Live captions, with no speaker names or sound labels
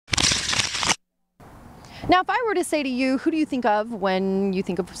Now, if I were to say to you, who do you think of when you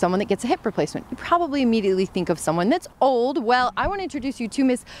think of someone that gets a hip replacement? You probably immediately think of someone that's old. Well, I want to introduce you to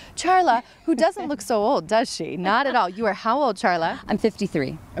Miss Charla, who doesn't look so old, does she? Not at all. You are how old, Charla? I'm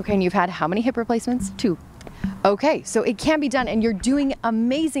 53. Okay, and you've had how many hip replacements? 2. Okay, so it can be done, and you're doing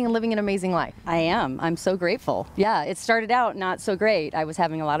amazing and living an amazing life. I am. I'm so grateful. Yeah, it started out not so great. I was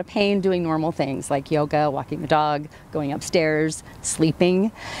having a lot of pain doing normal things like yoga, walking the dog, going upstairs,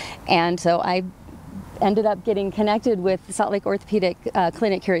 sleeping. And so I ended up getting connected with the Salt Lake Orthopedic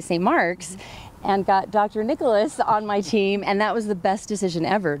Clinic here at St. Mark's and got Dr. Nicholas on my team, and that was the best decision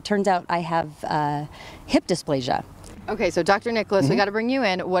ever. Turns out I have hip dysplasia. Okay, so Dr. Nicholas, we got to bring you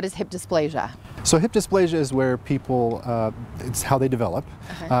in. What is hip dysplasia? So hip dysplasia is where people, it's how they develop,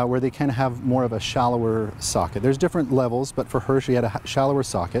 where they can have more of a shallower socket. There's different levels, but for her, she had a shallower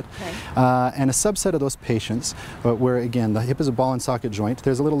socket. And a subset of those patients, where again, the hip is a ball and socket joint,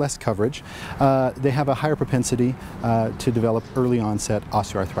 there's a little less coverage, they have a higher propensity to develop early onset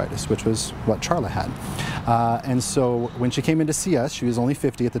osteoarthritis, which was what Charla had. And so when she came in to see us, she was only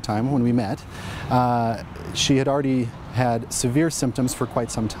 50 at the time when we met, she had already had severe symptoms for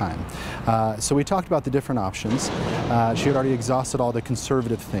quite some time. So we talked about the different options. She had already exhausted all the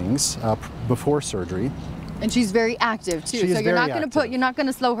conservative things before surgery. And she's very active too, so you're not going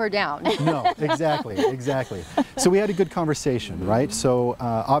to slow her down. No, exactly. So we had a good conversation, right? So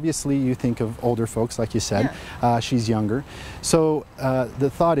obviously you think of older folks, like you said. She's younger. So the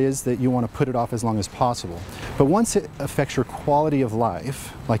thought is that you want to put it off as long as possible. But once it affects your quality of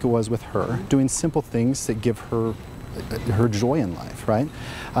life, like it was with her, doing simple things that give her joy in life, right?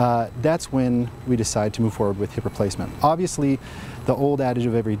 That's when we decide to move forward with hip replacement. Obviously, the old adage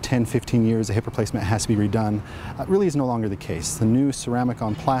of every 10, 15 years a hip replacement has to be redone really is no longer the case. The new ceramic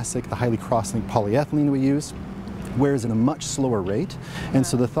on plastic, the highly cross-linked polyethylene we use, wears at a much slower rate, and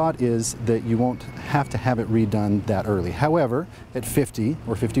so the thought is that you won't have to have it redone that early. However, at 50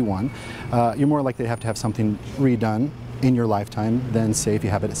 or 51, you're more likely to have something redone in your lifetime than, say, if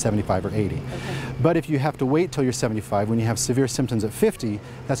you have it at 75 or 80. But if you have to wait till you're 75, when you have severe symptoms at 50,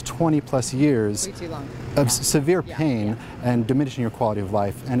 that's 20 plus years of severe pain and diminishing your quality of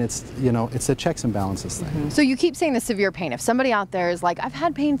life. And it's, you know, it's a checks and balances thing. So you keep saying the severe pain. If somebody out there is like, I've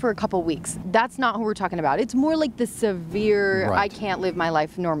had pain for a couple weeks, that's not who we're talking about. It's more like the severe, I can't live my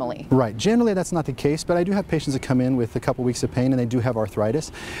life normally. Right. Generally that's not the case, but I do have patients that come in with a couple weeks of pain and they do have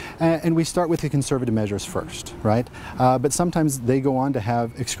arthritis. And we start with the conservative measures first, right? But sometimes they go on to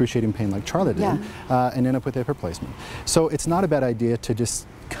have excruciating pain like Charla did and end up with hip replacement. So it's not a bad idea to just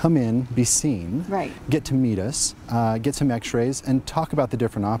come in, be seen, get to meet us, get some x-rays, and talk about the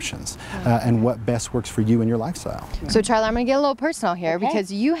different options and what best works for you and your lifestyle. So Charla, I'm going to get a little personal here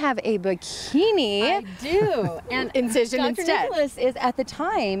because you have a bikini I do. And incision Dr. instead. Nicholas is, at the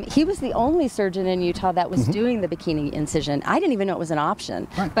time, he was the only surgeon in Utah that was doing the bikini incision. I didn't even know it was an option.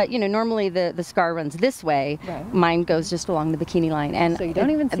 But you know, normally the scar runs this way. Mine goes just along the bikini line. And so you don't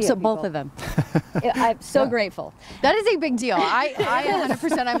even see it, both of them. I'm so grateful. That is a big deal. I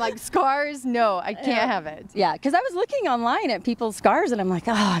 100%, I'm like, scars? No, I can't have it. Yeah, because I was looking online at people's scars, and I'm like,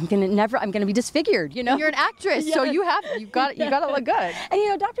 oh, I'm gonna be disfigured. You know, you're an actress, so you got to look good. And you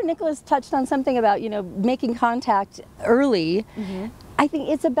know, Dr. Nicholas touched on something about, you know, making contact early. I think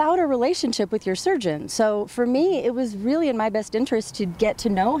it's about a relationship with your surgeon. So for me, it was really in my best interest to get to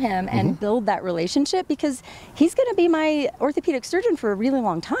know him and build that relationship, because he's going to be my orthopedic surgeon for a really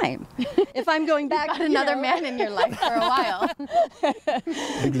long time. If I'm going back, got another man in your life for a while.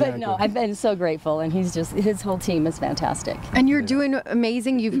 But no, I've been so grateful, and his whole team is fantastic. And you're doing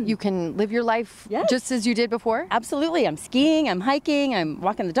amazing. You can live your life just as you did before? Absolutely. I'm skiing, I'm hiking, I'm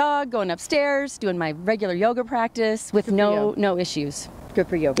walking the dog, going upstairs, doing my regular yoga practice with no issues. Good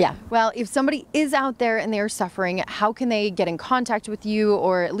for you. Yeah. Well, if somebody is out there and they are suffering, how can they get in contact with you,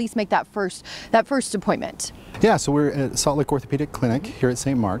 or at least make that first appointment? Yeah, so we're at Salt Lake Orthopedic Clinic here at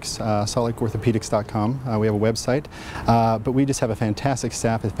St. Mark's, saltlakeorthopedics.com. We have a website, but we just have a fantastic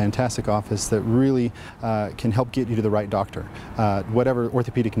staff, a fantastic office that really can help get you to the right doctor, whatever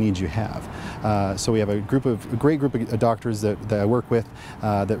orthopedic needs you have. So we have a great group of doctors that I work with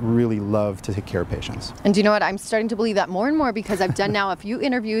that really love to take care of patients. And do you know what? I'm starting to believe that more and more, because I've done now a few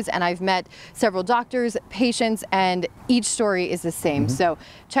interviews and I've met several doctors, patients, and each story is the same. So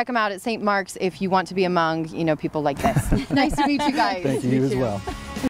check them out at St. Mark's if you want to be among, you know, people like this. Nice to meet you guys. Thank you as well.